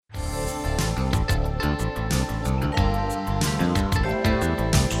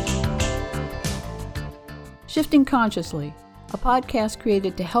Shifting Consciously, a podcast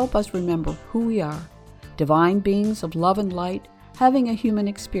created to help us remember who we are, divine beings of love and light, having a human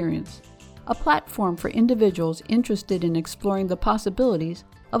experience, a platform for individuals interested in exploring the possibilities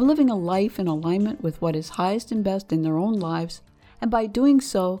of living a life in alignment with what is highest and best in their own lives, and by doing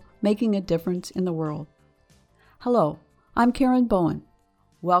so, making a difference in the world. Hello, I'm Karen Bowen.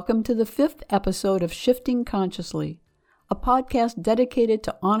 Welcome to the 5th episode of Shifting Consciously, a podcast dedicated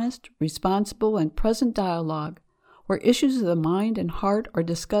to honest, responsible, and present dialogue, where issues of the mind and heart are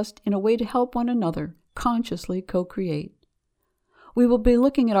discussed in a way to help one another consciously co-create. We will be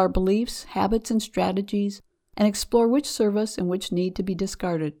looking at our beliefs, habits, and strategies, and explore which serve us and which need to be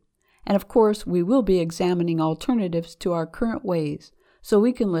discarded. And of course, we will be examining alternatives to our current ways so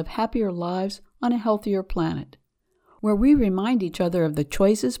we can live happier lives on a healthier planet, where we remind each other of the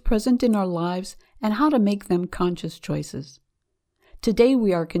choices present in our lives and how to make them conscious choices. Today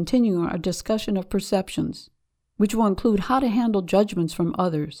we are continuing our discussion of perceptions, which will include how to handle judgments from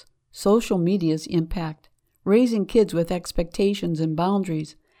others, social media's impact, raising kids with expectations and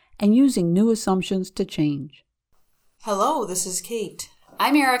boundaries, and using new assumptions to change. Hello, this is Kate.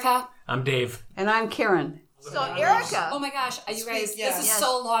 I'm Erica. I'm Dave. And I'm Karen. So Erica. Oh my gosh, you guys, this is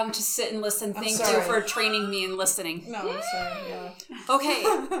so long to sit and listen. Thank you for training me and listening. No, I'm sorry, yeah.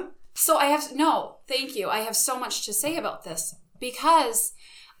 Okay, so thank you. I have so much to say about this because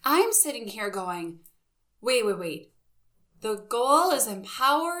I'm sitting here going, wait. The goal is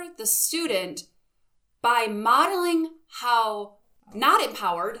empower the student by modeling how not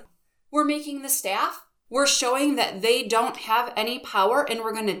empowered we're making the staff. We're showing that they don't have any power and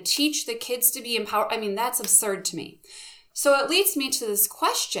we're going to teach the kids to be empowered. I mean, that's absurd to me. So it leads me to this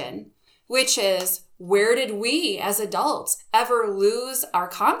question, which is, where did we as adults ever lose our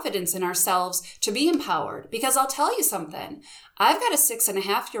confidence in ourselves to be empowered? Because I'll tell you something. I've got a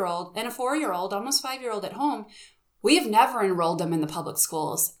 6.5-year-old and a 4-year-old, almost 5-year-old at home. We have never enrolled them in the public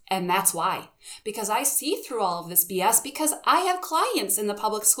schools, and that's why. Because I see through all of this BS because I have clients in the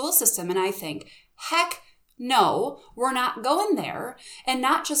public school system, and I think, heck no, we're not going there. And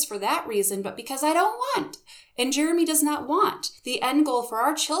not just for that reason, but because I don't want, and Jeremy does not want, the end goal for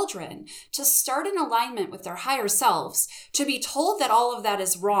our children to start in alignment with their higher selves, to be told that all of that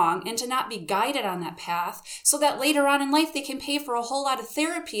is wrong, and to not be guided on that path, so that later on in life they can pay for a whole lot of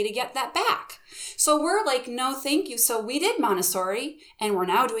therapy to get that back. So we're like, no, thank you. So we did Montessori, and we're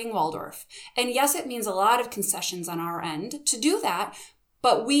now doing Waldorf. And yes, it means a lot of concessions on our end to do that,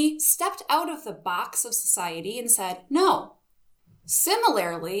 but we stepped out of the box of society and said, no.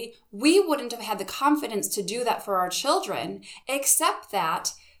 Similarly, we wouldn't have had the confidence to do that for our children, except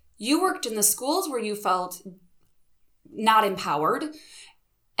that you worked in the schools where you felt not empowered,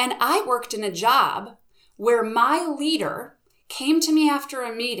 and I worked in a job where my leader came to me after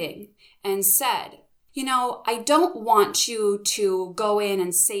a meeting and said, I don't want you to go in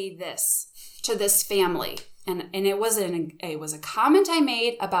and say this to this family. And it was a comment I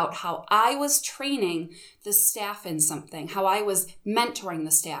made about how I was training the staff in something, how I was mentoring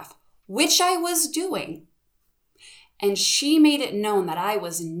the staff, which I was doing. And she made it known that I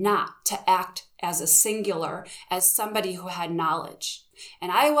was not to act as a singular, as somebody who had knowledge.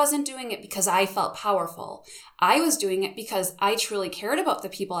 And I wasn't doing it because I felt powerful. I was doing it because I truly cared about the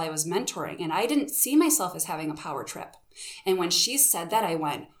people I was mentoring, and I didn't see myself as having a power trip. And when she said that, I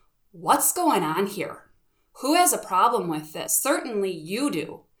went, what's going on here? Who has a problem with this? Certainly you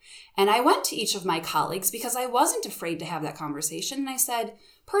do. And I went to each of my colleagues because I wasn't afraid to have that conversation. And I said,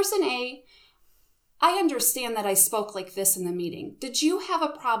 Person A, I understand that I spoke like this in the meeting. Did you have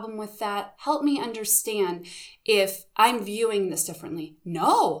a problem with that? Help me understand if I'm viewing this differently.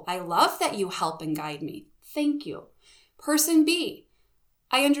 No, I love that you help and guide me. Thank you. Person B,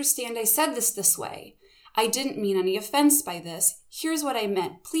 I understand I said this way. I didn't mean any offense by this. Here's what I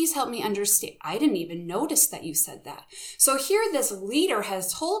meant. Please help me understand. I didn't even notice that you said that. So here this leader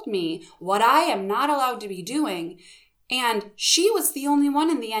has told me what I am not allowed to be doing, and she was the only one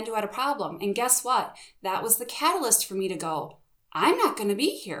in the end who had a problem. And guess what? That was the catalyst for me to go, I'm not going to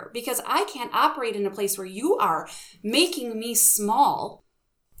be here because I can't operate in a place where you are making me small.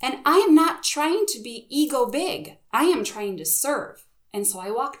 And I am not trying to be ego big. I am trying to serve. And so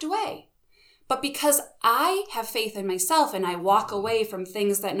I walked away. But because I have faith in myself and I walk away from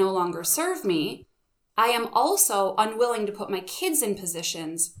things that no longer serve me, I am also unwilling to put my kids in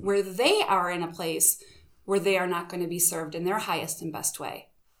positions where they are in a place where they are not going to be served in their highest and best way.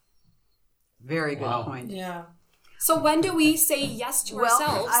 Very good point. Yeah. So when do we say yes to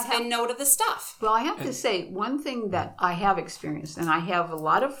ourselves and no to the stuff? Well, I have to say, one thing that I have experienced, and I have a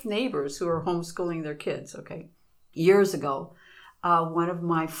lot of neighbors who are homeschooling their kids, years ago, one of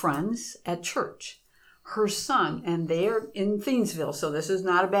my friends at church, her son, and they're in Thiensville, so this is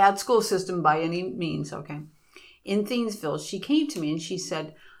not a bad school system by any means, okay? In Thiensville, she came to me and she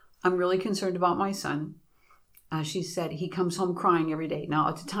said, I'm really concerned about my son. She said, he comes home crying every day. Now,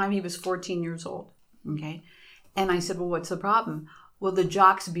 at the time, he was 14 years old, okay? And I said, well, what's the problem? Well, the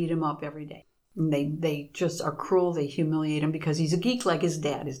jocks beat him up every day. And they just are cruel. They humiliate him because he's a geek like his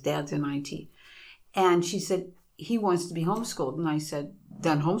dad. His dad's in IT. And she said, he wants to be homeschooled. And I said,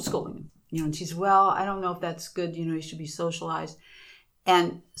 then homeschooling him. And she said, well, I don't know if that's good. He should be socialized.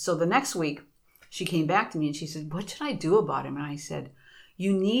 And so the next week, she came back to me and she said, what should I do about him? And I said,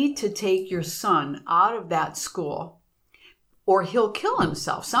 you need to take your son out of that school or he'll kill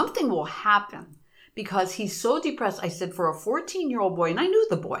himself. Something will happen because he's so depressed. I said, for a 14-year-old boy, and I knew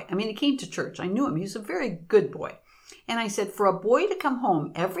the boy. I mean, he came to church. I knew him. He was a very good boy. And I said, for a boy to come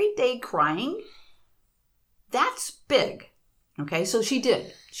home every day crying, that's big. Okay, so she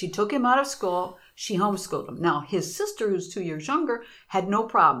did. She took him out of school. She homeschooled him. Now, his sister, who's 2 years younger, had no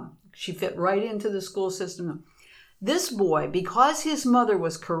problem. She fit right into the school system. This boy, because his mother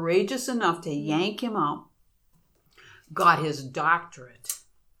was courageous enough to yank him out, got his doctorate.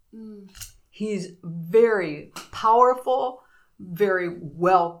 He's very powerful, very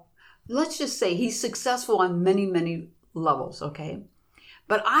well. Let's just say he's successful on many, many levels, okay?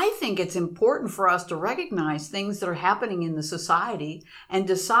 But I think it's important for us to recognize things that are happening in the society and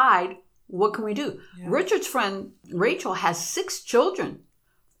decide, what can we do? Yeah. Richard's friend, Rachel, has 6 children.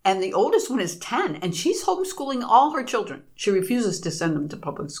 And the oldest one is 10, and she's homeschooling all her children. She refuses to send them to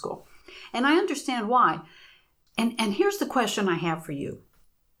public school. And I understand why. And here's the question I have for you.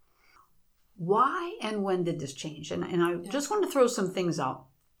 Why and when did this change? And I just want to throw some things out.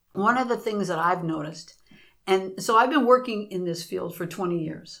 One of the things that I've noticed, and so I've been working in this field for 20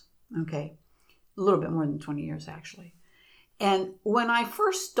 years, okay? A little bit more than 20 years, actually. And when I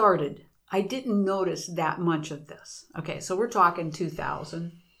first started, I didn't notice that much of this. Okay, so we're talking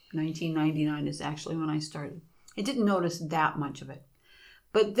 2000. 1999 is actually when I started. I didn't notice that much of it.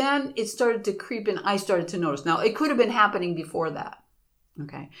 But then it started to creep in. I started to notice. Now, it could have been happening before that.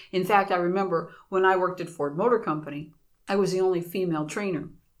 Okay. In fact, I remember when I worked at Ford Motor Company, I was the only female trainer.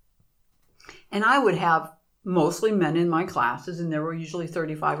 And I would have mostly men in my classes, and there were usually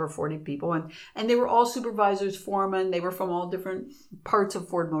 35 or 40 people. And they were all supervisors, foremen. They were from all different parts of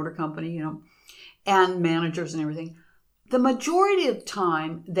Ford Motor Company, and managers and everything. The majority of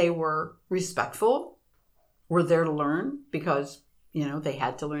time, they were respectful, were there to learn because, they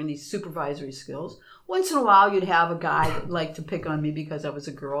had to learn these supervisory skills. Once in a while, you'd have a guy that liked to pick on me because I was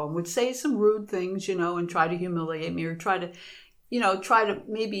a girl and would say some rude things, and try to humiliate me or try to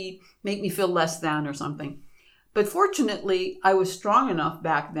maybe make me feel less than or something. But fortunately, I was strong enough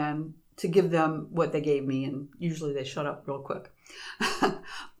back then to give them what they gave me, and usually they shut up real quick.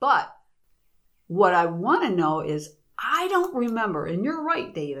 But what I want to know is, I don't remember, and you're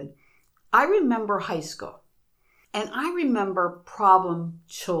right, David, I remember high school, and I remember problem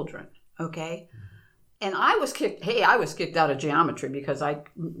children, okay? And I was kicked out of geometry because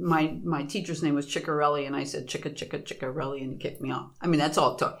my teacher's name was Ciccarelli, and I said, Ciccarelli, and he kicked me out. I mean, that's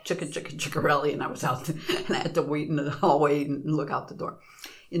all it took, Ciccarelli, and I was out, and I had to wait in the hallway and look out the door.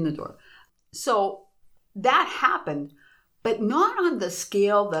 So that happened, but not on the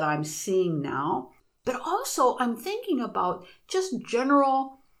scale that I'm seeing now. But also, I'm thinking about just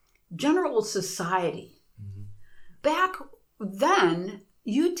general society. Mm-hmm. Back then,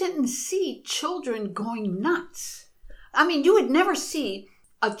 you didn't see children going nuts. I mean, you would never see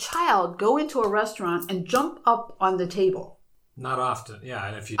a child go into a restaurant and jump up on the table. Not often, yeah.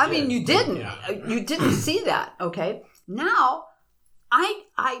 And if you you didn't. Yeah. You didn't see that, okay? Now,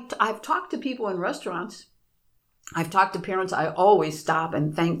 I've talked to people in restaurants. I've talked to parents. I always stop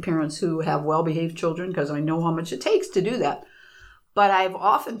and thank parents who have well-behaved children because I know how much it takes to do that. But I've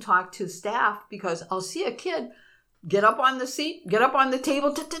often talked to staff because I'll see a kid get up on the seat, get up on the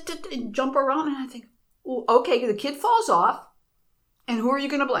table, and jump around. And I think, okay, the kid falls off. And who are you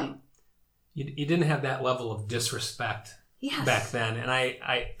going to blame? You didn't have that level of disrespect back then. And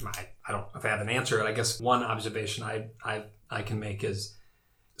I don't know if I have an answer. I guess one observation I can make is,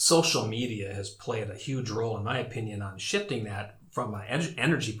 social media has played a huge role, in my opinion, on shifting that from an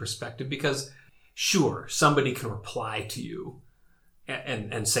energy perspective because, sure, somebody can reply to you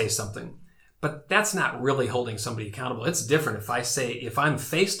and say something, but that's not really holding somebody accountable. It's different if I'm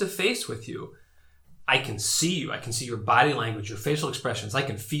face-to-face with you, I can see you. I can see your body language, your facial expressions. I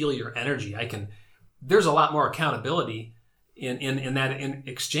can feel your energy. There's a lot more accountability in that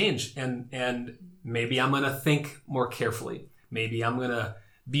exchange, and maybe I'm going to think more carefully. Maybe I'm going to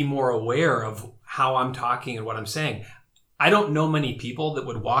be more aware of how I'm talking and what I'm saying. I don't know many people that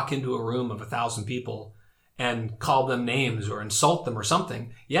would walk into a room of 1,000 people and call them names or insult them or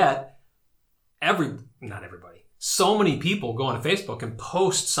something. Yet, not everybody, so many people go on Facebook and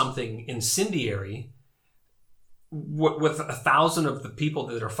post something incendiary with 1,000 of the people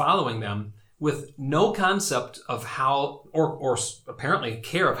that are following them with no concept of how, or apparently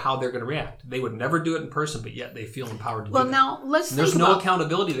care of how they're going to react. They would never do it in person, but yet they feel empowered to do it. Well, now let's think There's no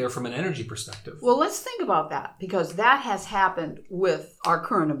accountability there from an energy perspective. Well, let's think about that, because that has happened with our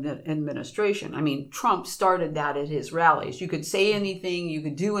current administration. I mean, Trump started that at his rallies. You could say anything, you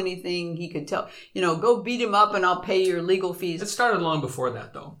could do anything. He could tell, go beat him up and I'll pay your legal fees. It started long before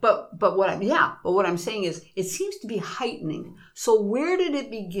that, though. But what I'm saying is, it seems to be heightening. So where did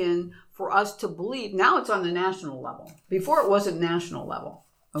it begin for us to believe? Now it's on the national level. Before it wasn't national level.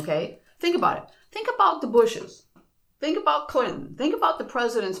 Okay? Think about it. Think about the Bushes. Think about Clinton. Think about the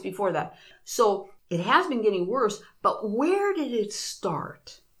presidents before that. So it has been getting worse, but where did it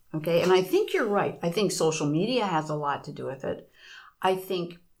start? Okay? And I think you're right. I think social media has a lot to do with it. I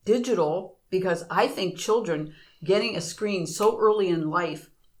think digital, because I think children getting a screen so early in life,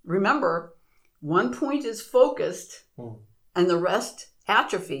 remember, one point is focused and the rest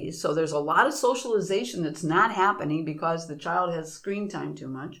atrophies. So there's a lot of socialization that's not happening because the child has screen time too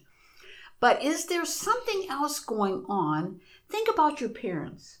much. But is there something else going on? Think about your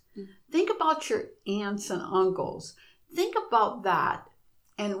parents. Think about your aunts and uncles. Think about that.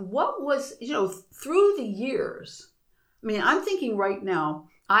 And what was, through the years, I mean, I'm thinking right now,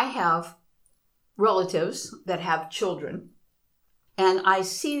 I have relatives that have children, and I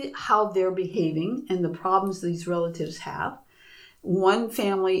see how they're behaving and the problems these relatives have. One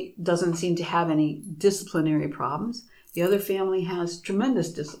family doesn't seem to have any disciplinary problems. The other family has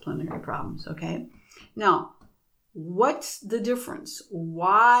tremendous disciplinary problems, okay? Now, what's the difference?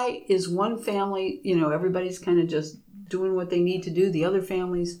 Why is one family, everybody's kind of just doing what they need to do, the other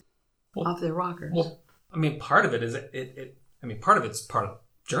families off their rockers? Well, I mean, part of it is part of it's part of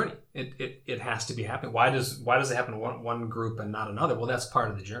the journey. It has to be happening. Why does it happen to one group and not another? Well, that's part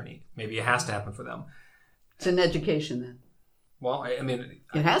of the journey. Maybe it has to happen for them. It's an education then. Well, I mean,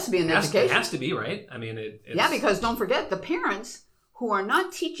 it has to be an education. It has to be, right? I mean, because don't forget, the parents who are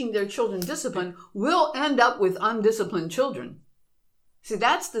not teaching their children discipline will end up with undisciplined children. See,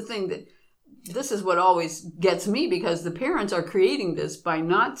 that's the thing this is what always gets me, because the parents are creating this by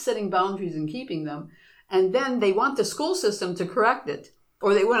not setting boundaries and keeping them, and then they want the school system to correct it,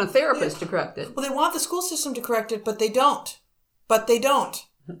 or they want a therapist to correct it. Well, they want the school system to correct it, but they don't.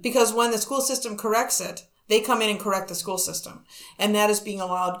 Because when the school system corrects it, they come in and correct the school system. And that is being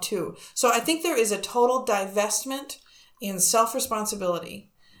allowed too. So I think there is a total divestment in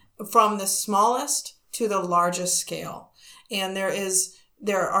self-responsibility from the smallest to the largest scale. And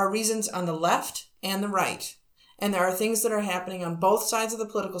there are reasons on the left and the right. And there are things that are happening on both sides of the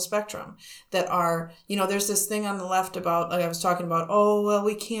political spectrum that are, there's this thing on the left about, like I was talking about,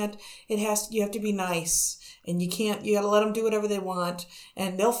 we can't, you have to be nice. And you got to let them do whatever they want,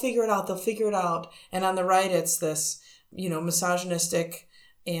 and they'll figure it out. And on the right, it's this, misogynistic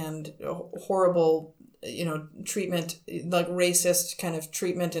and horrible, treatment, like racist kind of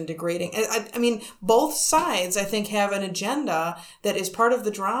treatment and degrading. I mean, both sides, I think, have an agenda that is part of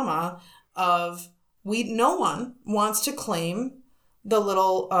the drama of no one wants to claim the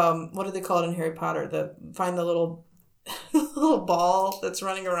little, what do they call it in Harry Potter? Find the little ball that's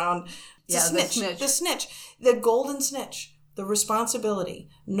running around. The snitch, the golden snitch, the responsibility.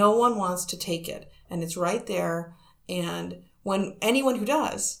 No one wants to take it, and it's right there. And when anyone who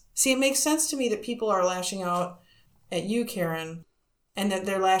does, it makes sense to me that people are lashing out at you, Karen, and that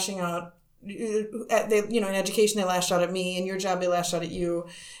they're lashing out. In education they lashed out at me, in your job they lashed out at you,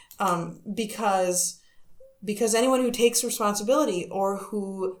 because anyone who takes responsibility or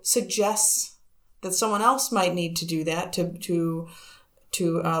who suggests that someone else might need to do that to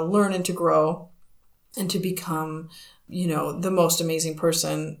learn and to grow and to become, the most amazing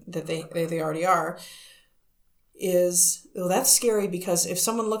person that they already are, that's scary, because if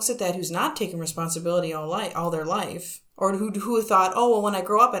someone looks at that who's not taking responsibility all their life, or who thought, when I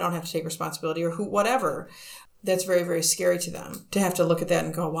grow up I don't have to take responsibility, or whatever, that's very, very scary to them to have to look at that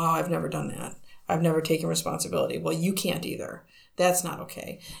and go, wow, I've never done that. I've never taken responsibility. Well, you can't either. That's not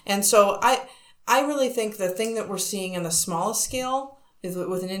okay. And so I really think the thing that we're seeing in the smallest scale is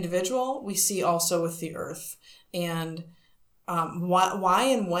with an individual, we see also with the earth. And why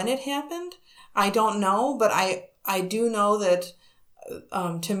and when it happened, I don't know, but I do know that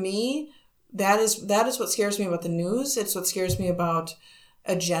to me, that is what scares me about the news. It's what scares me about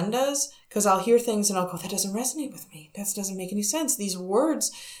agendas, because I'll hear things and I'll go, that doesn't resonate with me. That doesn't make any sense. These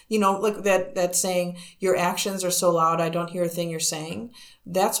words, like that saying, your actions are so loud, I don't hear a thing you're saying.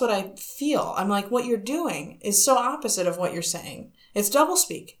 That's what I feel. I'm like, what you're doing is so opposite of what you're saying. It's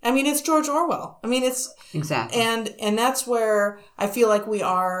doublespeak. I mean, it's George Orwell. I mean, it's exactly. And that's where I feel like we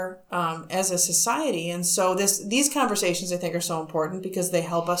are as a society. And so these conversations, I think, are so important because they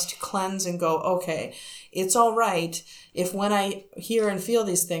help us to cleanse and go, okay, it's all right if when I hear and feel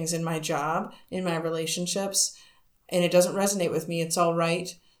these things in my job, in my relationships, and it doesn't resonate with me, it's all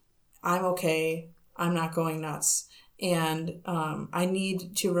right. I'm okay. I'm not going nuts. And I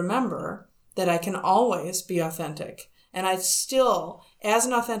need to remember that I can always be authentic. And I still, as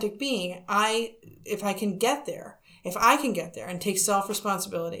an authentic being, if I can get there and take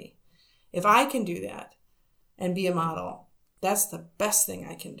self-responsibility, if I can do that and be a model, that's the best thing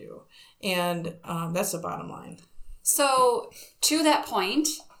I can do. And that's the bottom line. So to that point,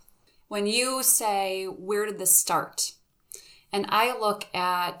 when you say, where did this start? And I look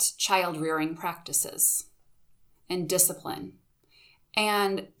at child rearing practices and discipline,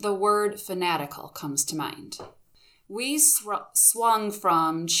 and the word fanatical comes to mind. We swung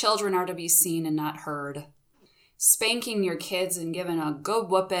from children are to be seen and not heard, spanking your kids and giving a good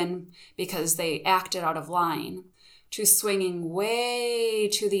whooping because they acted out of line, to swinging way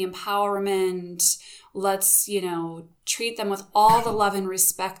to the empowerment. Let's, treat them with all the love and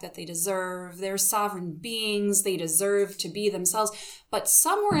respect that they deserve. They're sovereign beings. They deserve to be themselves. But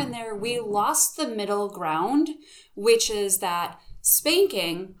somewhere in there, we lost the middle ground, which is that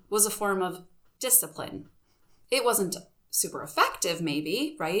spanking was a form of discipline. It wasn't super effective,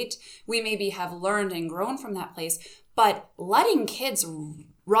 maybe, right? We maybe have learned and grown from that place, but letting kids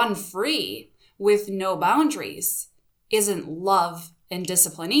run free with no boundaries isn't love and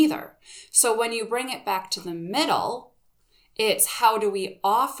discipline either. So when you bring it back to the middle, it's how do we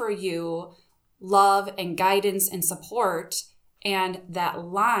offer you love and guidance and support and that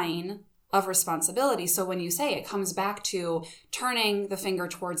line of responsibility. So when you say it comes back to turning the finger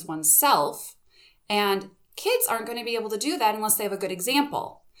towards oneself, and kids aren't going to be able to do that unless they have a good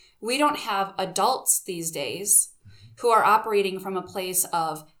example. We don't have adults these days who are operating from a place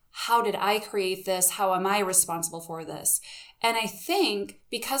of, how did I create this? How am I responsible for this? And I think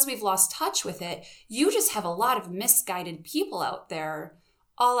because we've lost touch with it, you just have a lot of misguided people out there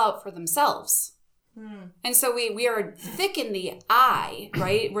all out for themselves. And so we are thick in the I,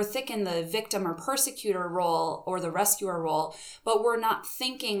 right? We're thick in the victim or persecutor role or the rescuer role, but we're not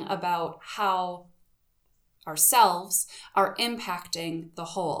thinking about how ourselves are impacting the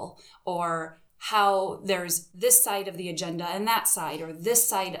whole, or how there's this side of the agenda and that side, or this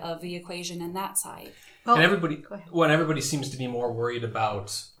side of the equation and that side. And everybody seems to be more worried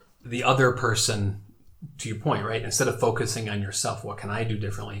about the other person, to your point, right? Instead of focusing on yourself, what can I do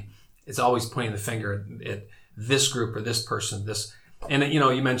differently? It's always pointing the finger at this group or this person, this. And,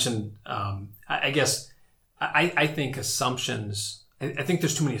 you mentioned, I think assumptions, I think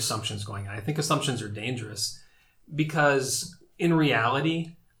there's too many assumptions going on. I think assumptions are dangerous because in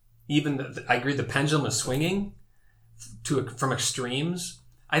reality, I agree the pendulum is swinging from extremes.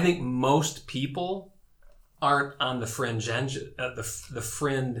 I think most people aren't on the fringe ends.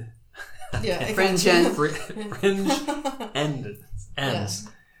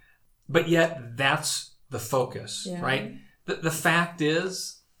 But yet that's the focus, right? The fact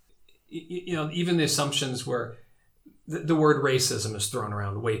is, even the assumptions where the word racism is thrown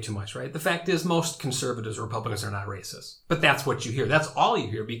around way too much, right? The fact is most conservatives, Republicans are not racist, but that's what you hear. That's all you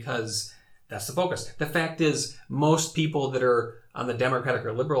hear because that's the focus. The fact is most people that are on the Democratic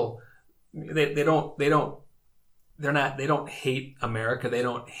or liberal, they don't hate America. They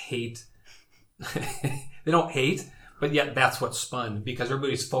don't hate, but yet that's what's spun because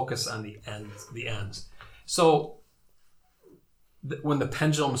everybody's focused on the ends. So when the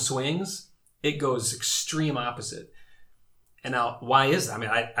pendulum swings, it goes extreme opposite. And now, why is that? I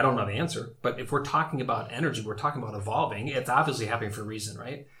mean, I don't know the answer, but if we're talking about energy, we're talking about evolving, it's obviously happening for a reason,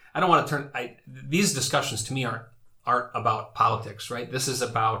 right? I don't want to these discussions to me aren't about politics, right? This is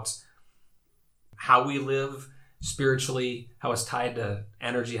about how we live spiritually, how it's tied to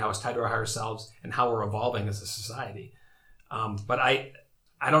energy, how it's tied to our higher selves, and how we're evolving as a society. But I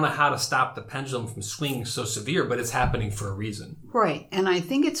don't know how to stop the pendulum from swinging so severe, but it's happening for a reason. Right. And I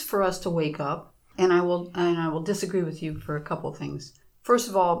think it's for us to wake up. And I will disagree with you for a couple of things. First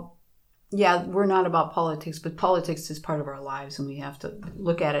of all, we're not about politics, but politics is part of our lives and we have to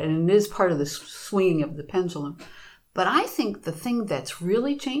look at it. And it is part of the swinging of the pendulum. But I think the thing that's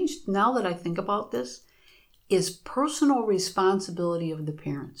really changed now that I think about this is personal responsibility of the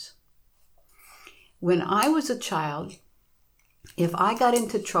parents. When I was a child, if I got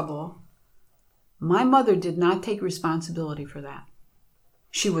into trouble, my mother did not take responsibility for that.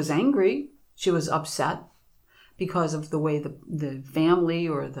 She was angry. She was upset because of the way the family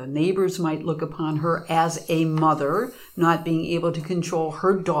or the neighbors might look upon her as a mother, not being able to control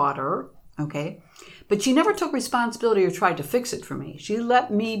her daughter, okay? But she never took responsibility or tried to fix it for me. She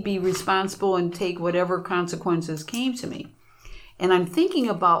let me be responsible and take whatever consequences came to me. And I'm thinking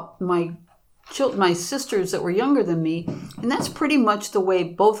about my sisters that were younger than me, and that's pretty much the way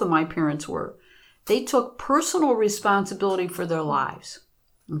both of my parents were. They took personal responsibility for their lives,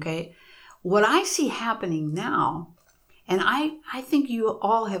 okay? What I see happening now, and I think you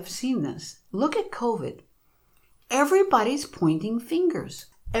all have seen this, look at COVID. Everybody's pointing fingers.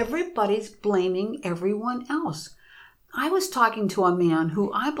 Everybody's blaming everyone else. I was talking to a man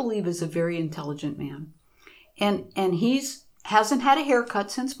who I believe is a very intelligent man, and he's hasn't had a haircut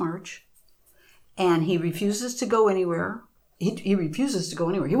since March, and he refuses to go anywhere. He refuses to go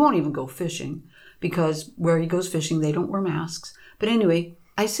anywhere. He won't even go fishing because where he goes fishing, they don't wear masks. But anyway,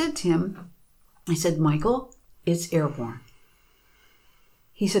 I said to him, I said, Michael, it's airborne.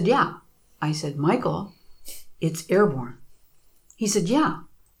 He said, yeah. I said, Michael, it's airborne. He said, yeah.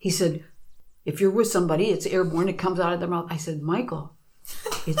 He said, if you're with somebody, it's airborne. It comes out of their mouth. I said, Michael,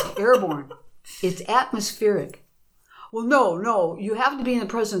 it's airborne. It's atmospheric. Well, no, you have to be in the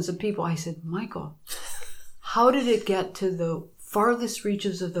presence of people. I said, Michael, how did it get to the farthest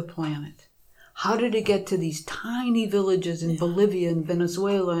reaches of the planet? How did it get to these tiny villages in Bolivia and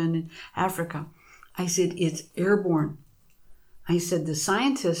Venezuela and in Africa? I said, it's airborne. I said, the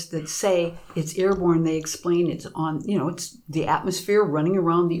scientists that say it's airborne, they explain it's on, it's the atmosphere running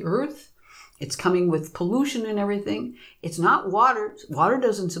around the earth. It's coming with pollution and everything. It's not water. Water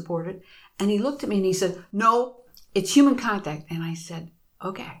doesn't support it. And he looked at me and he said, no, it's human contact. And I said,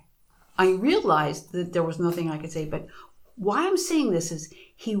 okay. I realized that there was nothing I could say, but why I'm saying this is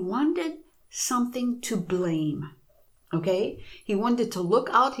he wanted something to blame, okay? He wanted to look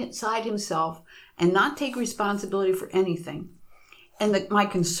outside himself and not take responsibility for anything. And my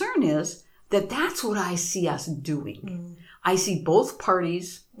concern is that that's what I see us doing. I see both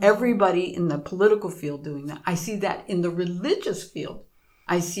parties, everybody in the political field doing that. I see that in the religious field.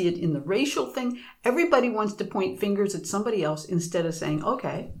 I see it in the racial thing. Everybody wants to point fingers at somebody else instead of saying,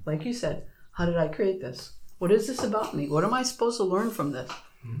 okay, like you said, how did I create this? What is this about me? What am I supposed to learn from this?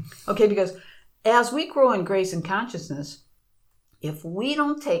 Okay, because as we grow in grace and consciousness, if we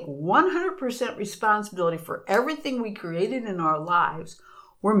don't take 100% responsibility for everything we created in our lives,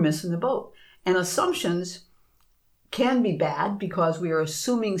 we're missing the boat. And assumptions can be bad because we are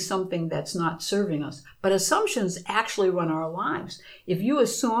assuming something that's not serving us. But assumptions actually run our lives. If you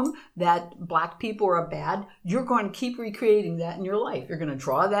assume that Black people are bad, you're going to keep recreating that in your life. You're going to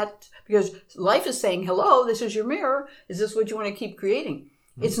draw that because life is saying, hello, this is your mirror. Is this what you want to keep creating?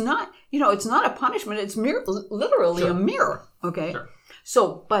 It's not, it's not a punishment. It's literally a mirror. Okay. Sure.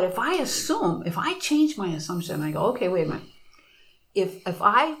 So, but if I change my assumption and I go, okay, wait a minute.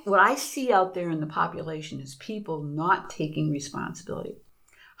 What I see out there in the population is people not taking responsibility.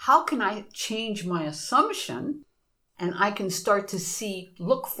 How can I change my assumption and I can start to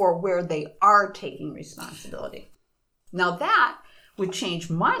look for where they are taking responsibility? Now that would change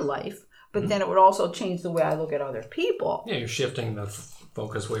my life, but then it would also change the way I look at other people. Yeah, you're shifting the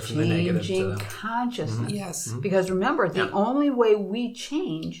focus away from the negative to the consciousness. Yes. Because remember, the only way we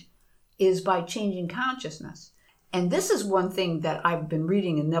change is by changing consciousness. And this is one thing that I've been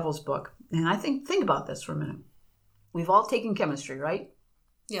reading in Neville's book. And I think about this for a minute. We've all taken chemistry, right?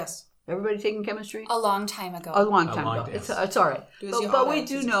 Yes. Everybody taken chemistry? A long time ago. A long time ago. Yes. It's all right. But we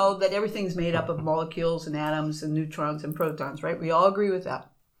do know that everything's made up of molecules and atoms and neutrons and protons, right? We all agree with that.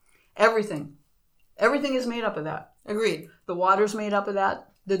 Everything. Everything is made up of that. Agreed. The water's made up of that.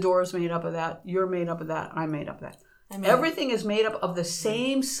 The door's made up of that. You're made up of that. I'm made up of that. Everything is made up of the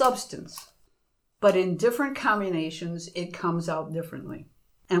same substance. But in different combinations, it comes out differently.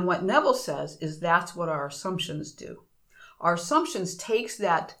 And what Neville says is that's what our assumptions do. Our assumptions takes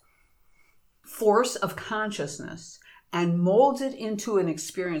that force of consciousness and molds it into an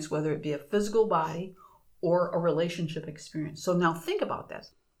experience, whether it be a physical body or a relationship experience. So now think about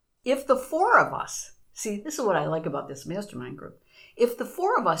this. If the four of us, see, this is what I like about this mastermind group. If the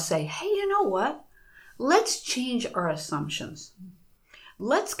four of us say, hey, you know what? Let's change our assumptions.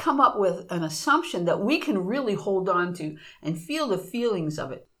 Let's come up with an assumption that we can really hold on to and feel the feelings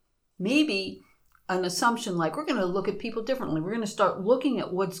of it. Maybe an assumption like we're going to look at people differently. We're going to start looking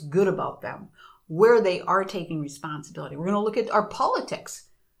at what's good about them, where they are taking responsibility. We're going to look at our politics,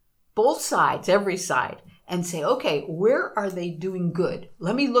 both sides, every side, and say, okay, where are they doing good?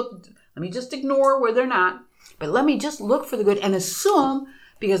 Let me just ignore where they're not. But let me just look for the good and assume,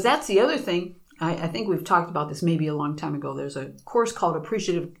 because that's the other thing. I think we've talked about this maybe a long time ago. There's a course called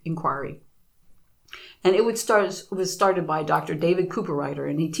Appreciative Inquiry. And it was started by Dr. David Cooperrider,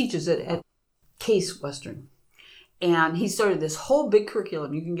 and he teaches it at Case Western. And he started this whole big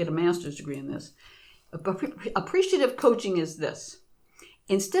curriculum. You can get a master's degree in this. Appreciative coaching is this.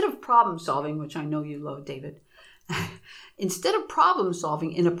 Instead of problem solving, which I know you love, David, instead of problem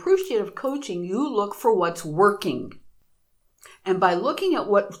solving, in appreciative coaching, you look for what's working. And by looking at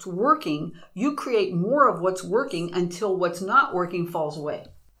what's working, you create more of what's working until what's not working falls away.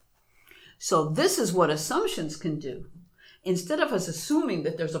 So this is what assumptions can do. Instead of us assuming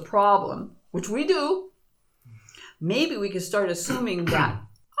that there's a problem, which we do, maybe we can start assuming that,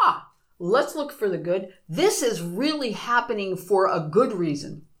 let's look for the good. This is really happening for a good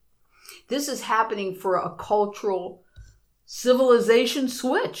reason. This is happening for a cultural civilization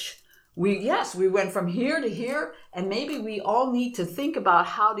switch. We went from here to here, and maybe we all need to think about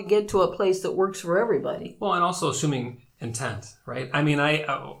how to get to a place that works for everybody. Well, and also assuming intent, right? I mean,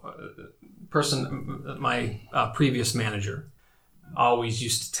 my previous manager always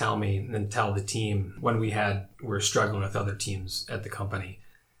used to tell me and tell the team when we were struggling with other teams at the company,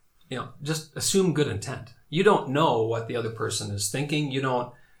 just assume good intent. You don't know what the other person is thinking. You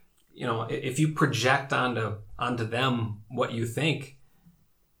don't, if you project onto them what you think,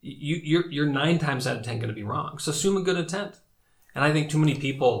 you're 9 times out of 10 going to be wrong. So assume a good intent. And I think too many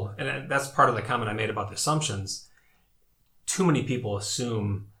people, and that's part of the comment I made about the assumptions, too many people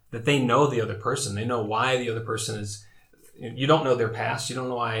assume that they know the other person. They know why the other person is. You don't know their past. You don't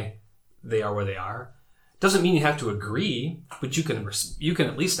know why they are where they are. Doesn't mean you have to agree, but you can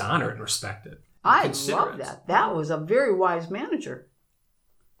at least honor it and respect it. I love that. That was a very wise manager.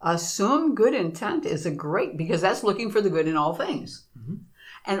 Assume good intent is because that's looking for the good in all things. Mm-hmm.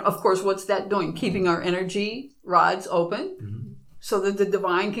 And of course, what's that doing? Keeping our energy rods open so that the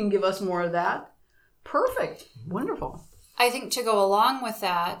divine can give us more of that. Perfect. Wonderful. I think to go along with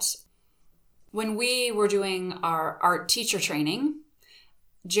that, when we were doing our art teacher training,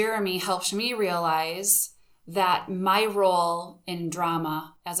 Jeremy helped me realize that my role in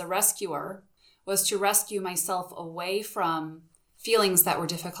drama as a rescuer was to rescue myself away from feelings that were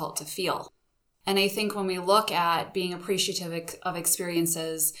difficult to feel. And I think when we look at being appreciative of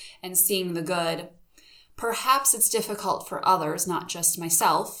experiences and seeing the good, perhaps it's difficult for others, not just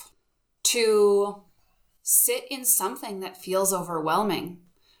myself, to sit in something that feels overwhelming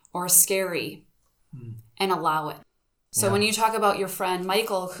or scary and allow it. So when you talk about your friend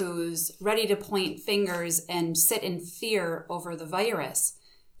Michael, who's ready to point fingers and sit in fear over the virus,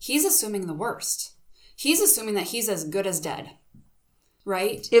 he's assuming the worst. He's assuming that he's as good as dead,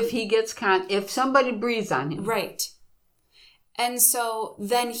 right? If somebody breathes on him. Right. And so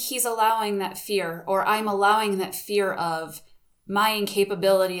then he's allowing that fear, or I'm allowing that fear of my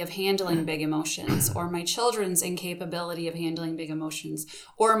incapability of handling big emotions, or my children's incapability of handling big emotions,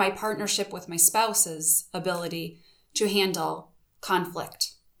 or my partnership with my spouse's ability to handle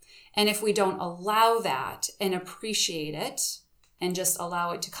conflict. And if we don't allow that and appreciate it and just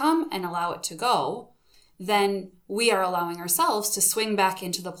allow it to come and allow it to go, then we are allowing ourselves to swing back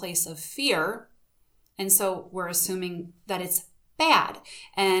into the place of fear. And so we're assuming that it's bad.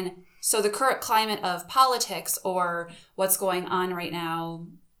 And so the current climate of politics, or what's going on right now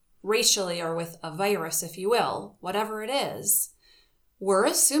racially or with a virus, if you will, whatever it is, we're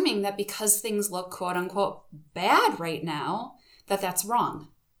assuming that because things look quote unquote bad right now, that's wrong.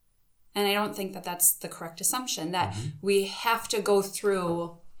 And I don't think that that's the correct assumption, that we have to go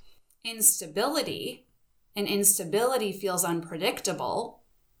through instability, and instability feels unpredictable,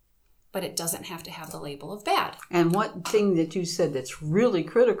 but it doesn't have to have the label of bad. And one thing that you said that's really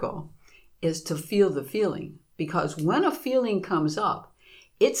critical is to feel the feeling. Because when a feeling comes up,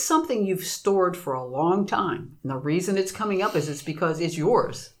 it's something you've stored for a long time. And the reason it's coming up is it's because it's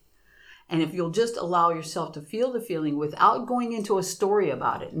yours. And if you'll just allow yourself to feel the feeling without going into a story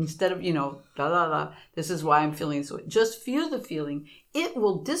about it, instead of, this is why I'm feeling this way. Just feel the feeling. It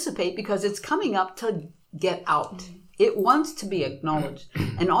will dissipate because it's coming up to get out. It wants to be acknowledged.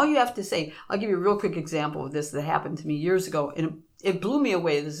 And all you have to say, I'll give you a real quick example of this that happened to me years ago. And it blew me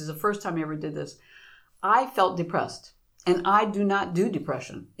away. This is the first time I ever did this. I felt depressed. And I do not do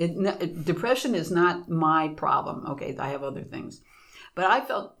depression. Depression is not my problem. Okay, I have other things. But I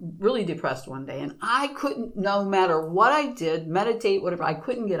felt really depressed one day. And I couldn't, no matter what I did, meditate, whatever, I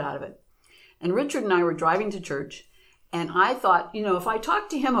couldn't get out of it. And Richard and I were driving to church. And I thought, if I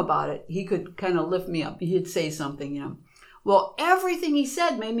talked to him about it, he could kind of lift me up. He'd say something, Well, everything he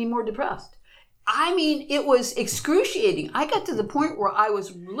said made me more depressed. I mean, it was excruciating. I got to the point where I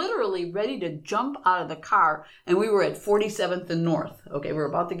was literally ready to jump out of the car, and we were at 47th and North. Okay, we're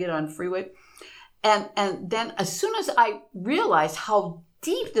about to get on freeway. And then as soon as I realized how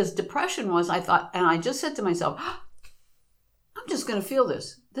deep this depression was, I thought, and I just said to myself, I'm just going to feel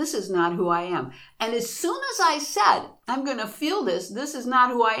this. This is not who I am. And as soon as I said, I'm going to feel this, this is not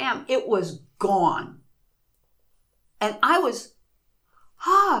who I am, it was gone. And I was,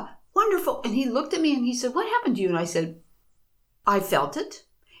 wonderful. And he looked at me and he said, what happened to you? And I said, I felt it.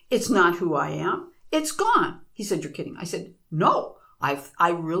 It's not who I am. It's gone. He said, you're kidding. I said, no, I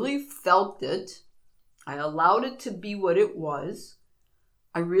really felt it. I allowed it to be what it was.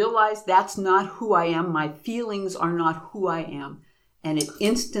 I realized that's not who I am. My feelings are not who I am. And it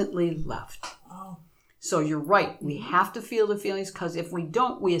instantly left. Oh. So you're right. We have to feel the feelings, because if we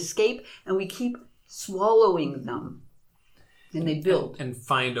don't, we escape and we keep swallowing them. And they build. And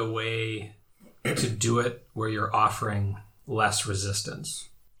find a way to do it where you're offering less resistance.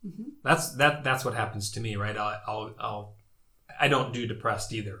 Mm-hmm. That's what happens to me, right? I don't do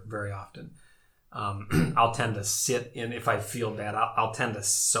depressed either very often. I'll tend to sit in, if I feel bad, I'll tend to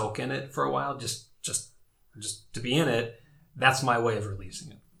soak in it for a while, just to be in it. That's my way of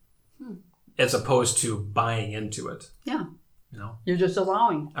releasing it, as opposed to buying into it. Yeah, you're just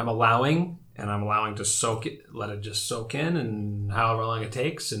allowing. I'm allowing to soak it, let it just soak in, and however long it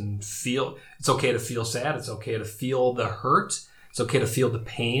takes, and feel. It's okay to feel sad. It's okay to feel the hurt. It's okay to feel the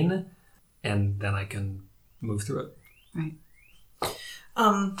pain, and then I can move through it. Right.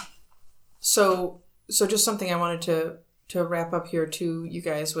 So just something I wanted to wrap up here to you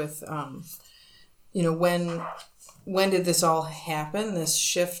guys with, when did this all happen? This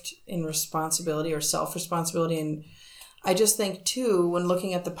shift in responsibility or self-responsibility. And I just think too, when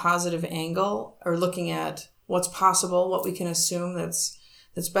looking at the positive angle or looking at what's possible, what we can assume that's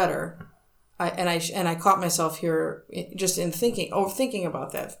better. I caught myself here just in thinking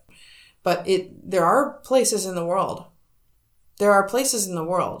about that. But there are places in the world. There are places in the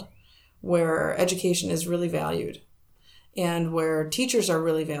world where education is really valued, and where teachers are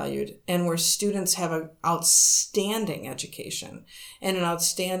really valued, and where students have an outstanding education and an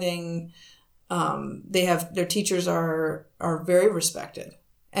outstanding, their teachers are very respected.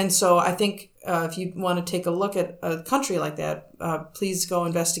 And so I think if you want to take a look at a country like that, please go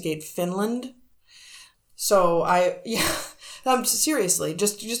investigate Finland. So seriously,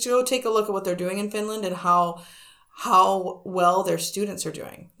 just go take a look at what they're doing in Finland and how well their students are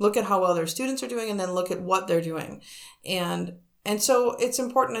doing. Look at how well their students are doing, and then look at what they're doing. And so it's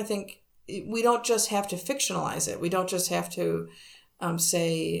important, I think, we don't just have to fictionalize it. We don't just have to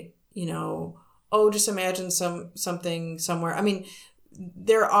say, just imagine something somewhere. I mean,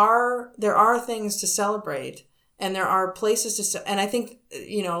 there are things to celebrate, and there are places and I think,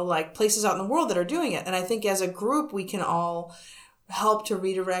 like places out in the world that are doing it. And I think as a group, we can all help to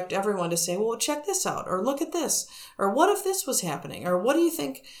redirect everyone to say, well, check this out, or look at this, or what if this was happening, or what do you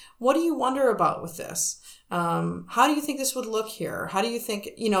think, what do you wonder about with this? How do you think this would look here? How do you think,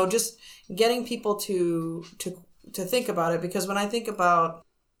 just getting people to think about it? Because when I think about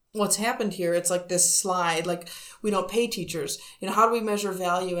what's happened here, it's like this slide, like we don't pay teachers. How do we measure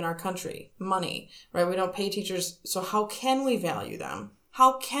value in our country? Money, right? We don't pay teachers. So how can we value them?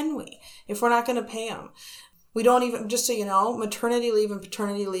 How can we, if we're not going to pay them? We don't even, just so you know, maternity leave and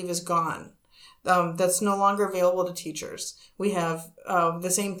paternity leave is gone. That's no longer available to teachers. We have the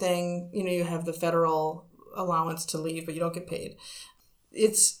same thing, you have the federal allowance to leave, but you don't get paid.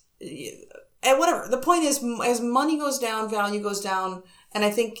 It's, whatever. The point is, as money goes down, value goes down. And I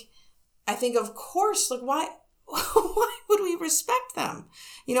think of course, like why would we respect them?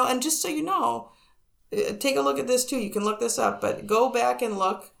 And just so you know, take a look at this too. You can look this up, but go back and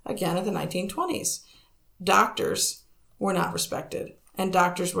look again at the 1920s. Doctors were not respected, and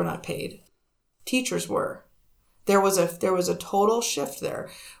doctors were not paid. Teachers were. There was a total shift there,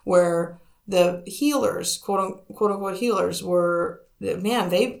 where the healers, quote unquote healers, were, man,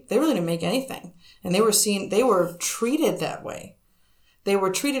 they really didn't make anything, and they were treated that way. They were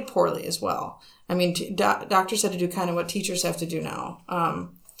treated poorly as well. I mean, doctors had to do kind of what teachers have to do now.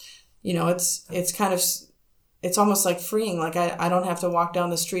 It's almost like freeing. Like I don't have to walk down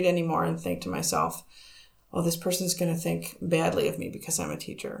the street anymore and think to myself, oh, this person's going to think badly of me because I'm a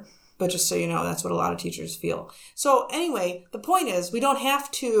teacher. But just so you know, that's what a lot of teachers feel. So anyway, the point is, we don't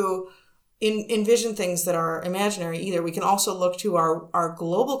have to envision things that are imaginary either. We can also look to our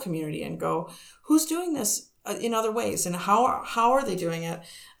global community and go, who's doing this in other ways, and how are they doing it,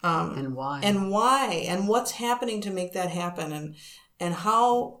 and why, and what's happening to make that happen, and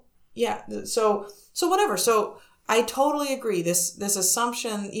how, yeah. So whatever. So I totally agree. This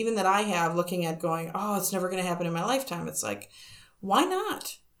assumption, even that I have, looking at going, oh, it's never going to happen in my lifetime. It's like, why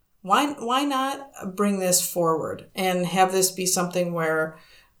not? Why not bring this forward and have this be something where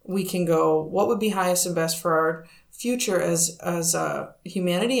we can go, what would be highest and best for our future as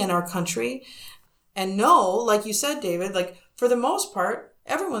humanity and our country? And know, like you said, David, like for the most part,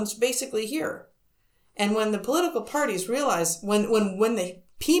 everyone's basically here. And when the political parties realize, when the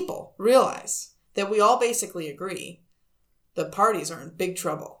people realize that we all basically agree, the parties are in big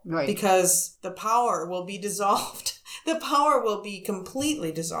trouble. Right. Because the power will be dissolved. The power will be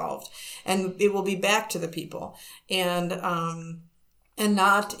completely dissolved, and it will be back to the people, and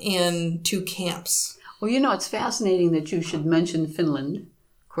not in two camps. Well, it's fascinating that you should mention Finland,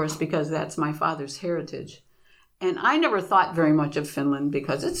 of course, because that's my father's heritage. And I never thought very much of Finland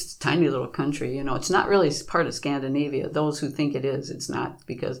because it's a tiny little country. It's not really part of Scandinavia. Those who think it is, it's not,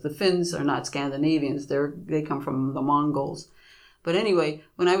 because the Finns are not Scandinavians. They come from the Mongols. But anyway,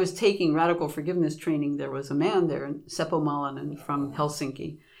 when I was taking radical forgiveness training, there was a man there, Seppo Malinen from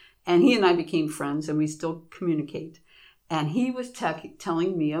Helsinki. And he and I became friends, and we still communicate. And he was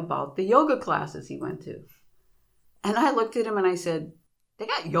telling me about the yoga classes he went to. And I looked at him and I said, they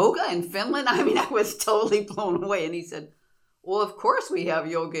got yoga in Finland? I mean, I was totally blown away. And he said, well, of course we have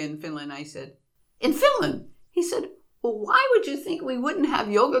yoga in Finland. I said, in Finland? He said, well, why would you think we wouldn't have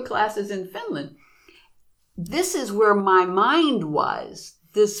yoga classes in Finland? This is where my mind was.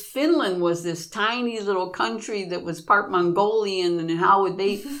 This Finland was this tiny little country that was part Mongolian, and how would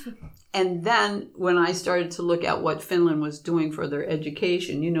they... And then when I started to look at what Finland was doing for their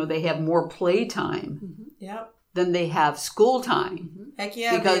education, they have more playtime than they have school time. Heck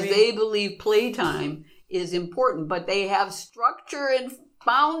yeah, because baby. they believe playtime is important, but they have structure and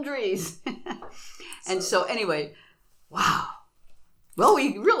boundaries. And so anyway, wow. Well,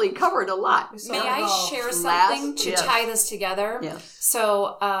 we really covered a lot. May I share something to tie this together? Yes.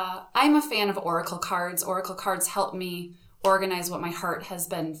 So I'm a fan of oracle cards. Oracle cards help me organize what my heart has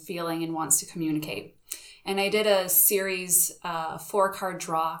been feeling and wants to communicate. And I did a series 4-card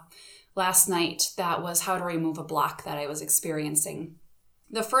draw last night that was how to remove a block that I was experiencing.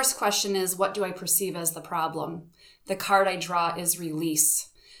 The first question is, what do I perceive as the problem? The card I draw is release.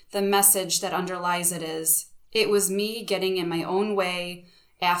 The message that underlies it is, it was me getting in my own way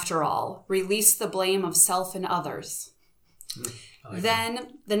after all. Release the blame of self and others.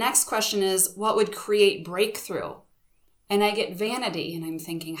 Then the next question is, what would create breakthrough? And I get vanity, and I'm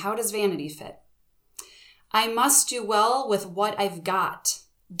thinking, how does vanity fit? I must do well with what I've got.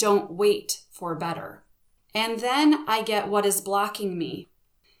 Don't wait for better. And then I get what is blocking me.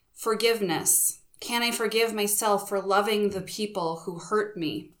 Forgiveness. Can I forgive myself for loving the people who hurt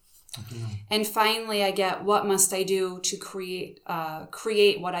me? Mm-hmm. And finally, I get what must I do to create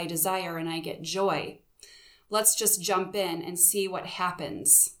what I desire, and I get joy. Let's just jump in and see what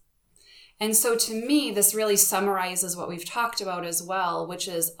happens. And so to me, this really summarizes what we've talked about as well, which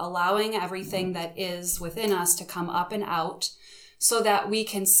is allowing everything that is within us to come up and out so that we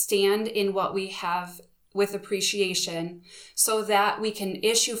can stand in what we have with appreciation, so that we can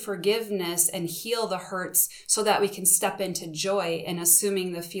issue forgiveness and heal the hurts, so that we can step into joy and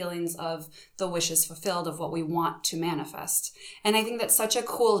assuming the feelings of the wishes fulfilled of what we want to manifest. And I think that's such a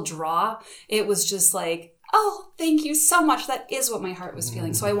cool draw. It was just like, oh, thank you so much. That is what my heart was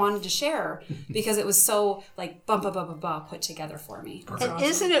feeling. So I wanted to share because it was so like put together for me. And awesome.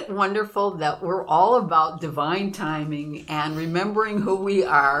 Isn't it wonderful that we're all about divine timing and remembering who we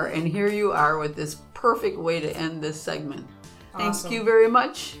are? And here you are with this perfect way to end this segment. Awesome. Thank you very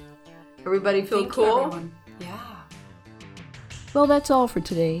much. Everybody feel Thank cool? You, everyone. Yeah. Well, that's all for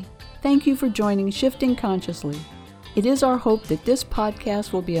today. Thank you for joining Shifting Consciously. It is our hope that this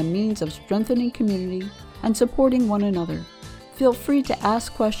podcast will be a means of strengthening community and supporting one another. Feel free to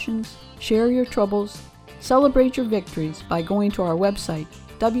ask questions, share your troubles, celebrate your victories by going to our website,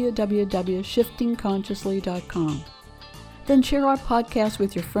 www.shiftingconsciously.com. Then share our podcast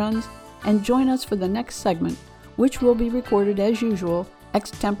with your friends and join us for the next segment, which will be recorded as usual,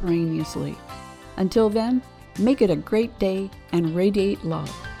 extemporaneously. Until then, make it a great day and radiate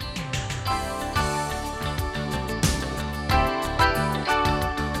love.